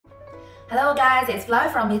Hello guys, it's Fly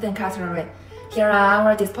from Cutlery. Here are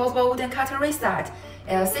our disposable wooden cutlery set.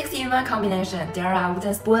 It's a 6-in-1 combination. There are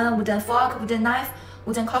wooden spoon, wooden fork, wooden knife,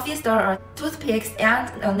 wooden coffee stirrer, toothpicks, and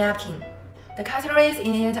a napkin. The cutleries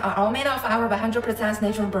in it are all made of our 100%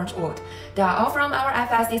 natural burnt wood. They are all from our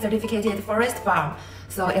FSC certificated forest farm,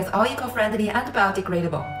 so it's all eco-friendly and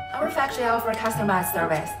biodegradable. Our factory offers customized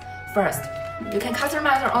service. First, you can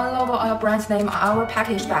customize your own logo or brand name on our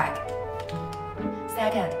package bag.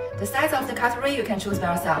 Second, the size of the cutlery you can choose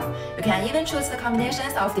by yourself. You can even choose the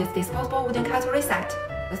combinations of this disposable wooden cutlery set.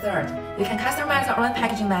 The third, you can customize your own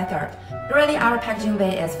packaging method. Usually our packaging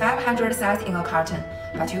weight is 500 size in a carton,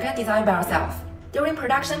 but you can design by yourself. During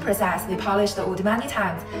production process, we polish the wood many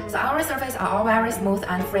times, so our surfaces are all very smooth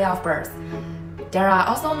and free of burrs. There are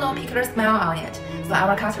also no particular smell on it, so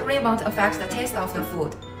our cutlery won't affect the taste of the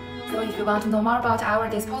food. So if you want to know more about our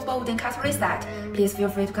disposable wooden cutlery set, please feel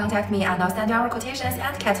free to contact me and I'll send you our quotations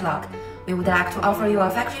and catalog. We would like to offer you a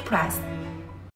factory price.